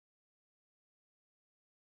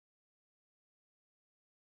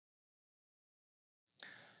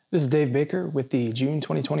This is Dave Baker with the June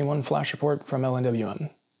 2021 Flash Report from LNWM.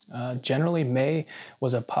 Generally, May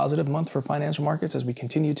was a positive month for financial markets as we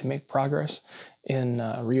continued to make progress in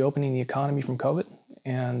reopening the economy from COVID,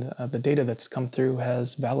 and the data that's come through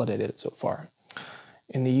has validated it so far.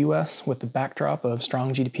 In the U.S., with the backdrop of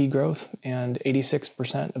strong GDP growth and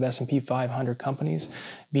 86% of S&P 500 companies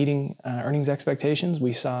beating earnings expectations,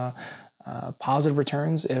 we saw positive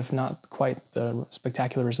returns, if not quite the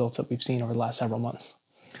spectacular results that we've seen over the last several months.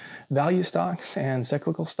 Value stocks and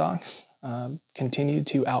cyclical stocks continue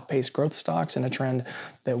to outpace growth stocks in a trend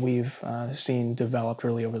that we've seen developed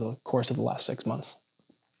really over the course of the last 6 months.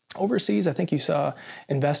 Overseas, I think you saw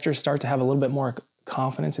investors start to have a little bit more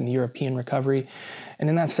confidence in the European recovery. And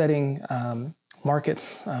in that setting,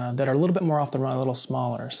 markets that are a little bit more off the run, a little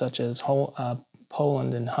smaller, such as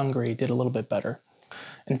Poland and Hungary, did a little bit better.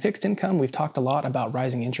 In fixed income, we've talked a lot about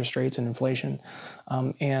rising interest rates and inflation,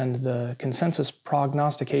 and the consensus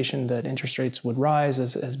prognostication that interest rates would rise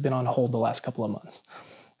has been on hold the last couple of months.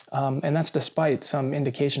 And that's despite some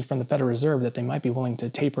indication from the Federal Reserve that they might be willing to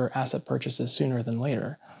taper asset purchases sooner than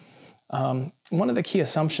later. One of the key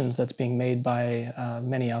assumptions that's being made by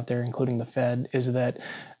many out there, including the Fed, is that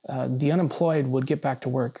the unemployed would get back to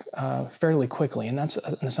work fairly quickly, and that's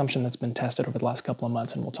an assumption that's been tested over the last couple of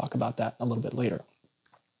months, and we'll talk about that a little bit later.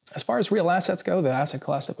 As far as real assets go, the asset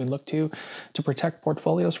class that we look to protect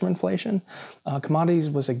portfolios from inflation, commodities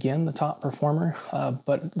was again the top performer,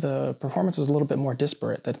 but the performance was a little bit more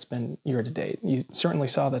disparate than it's been year to date. You certainly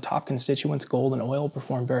saw the top constituents, gold and oil,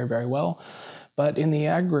 perform very, very well. But in the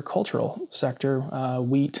agricultural sector,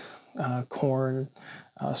 wheat, corn,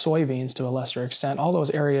 soybeans to a lesser extent, all those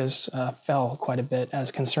areas fell quite a bit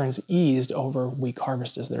as concerns eased over weak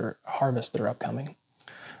harvests that are upcoming.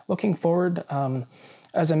 Looking forward,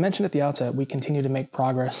 as I mentioned at the outset, we continue to make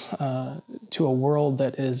progress to a world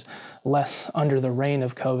that is less under the reign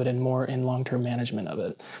of COVID and more in long-term management of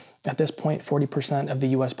it. At this point, 40% of the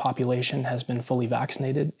U.S. population has been fully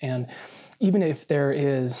vaccinated, and even if there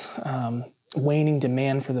is waning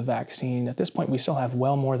demand for the vaccine, at this point we still have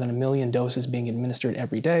well more than 1 million doses being administered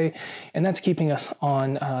every day, and that's keeping us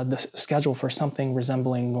on the schedule for something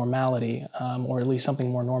resembling normality, or at least something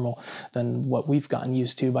more normal than what we've gotten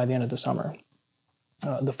used to by the end of the summer.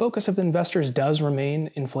 The focus of the investors does remain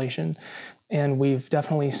inflation, and we've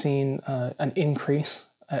definitely seen an increase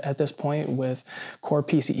at this point with core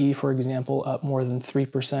PCE, for example, up more than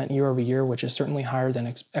 3% year over year, which is certainly higher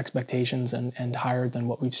than expectations and higher than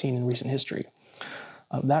what we've seen in recent history.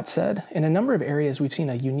 That said, in a number of areas, we've seen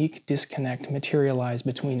a unique disconnect materialize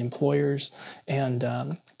between employers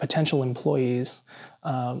and potential employees,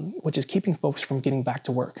 which is keeping folks from getting back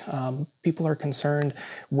to work. People are concerned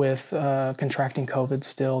with contracting COVID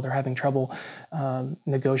still. They're having trouble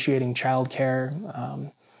negotiating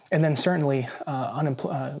childcare. And then certainly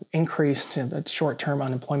increased short-term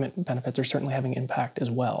unemployment benefits are certainly having an impact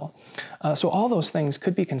as well. So all those things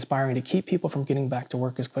could be conspiring to keep people from getting back to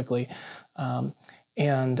work as quickly,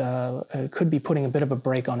 and could be putting a bit of a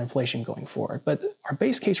brake on inflation going forward. But our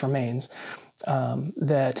base case remains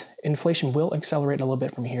that inflation will accelerate a little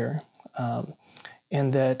bit from here,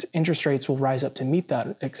 and that interest rates will rise up to meet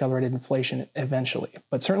that accelerated inflation eventually,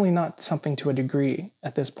 but certainly not something to a degree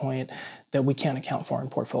at this point that we can't account for in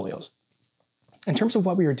portfolios. In terms of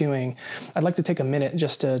what we are doing, I'd like to take a minute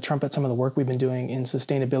just to trumpet some of the work we've been doing in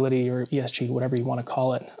sustainability or ESG, whatever you want to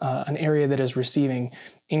call it, an area that is receiving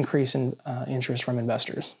increase in interest from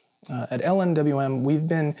investors. At LNWM, we've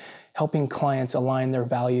been helping clients align their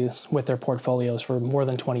values with their portfolios for more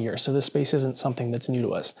than 20 years, so this space isn't something that's new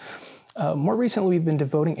to us. More recently, we've been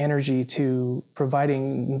devoting energy to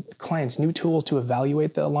providing clients new tools to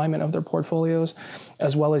evaluate the alignment of their portfolios,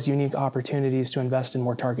 as well as unique opportunities to invest in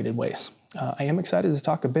more targeted ways. I am excited to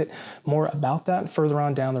talk a bit more about that further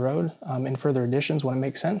on down the road in further editions when it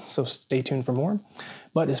makes sense, so stay tuned for more.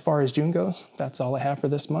 But as far as June goes, that's all I have for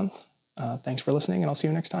this month. Thanks for listening, and I'll see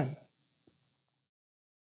you next time.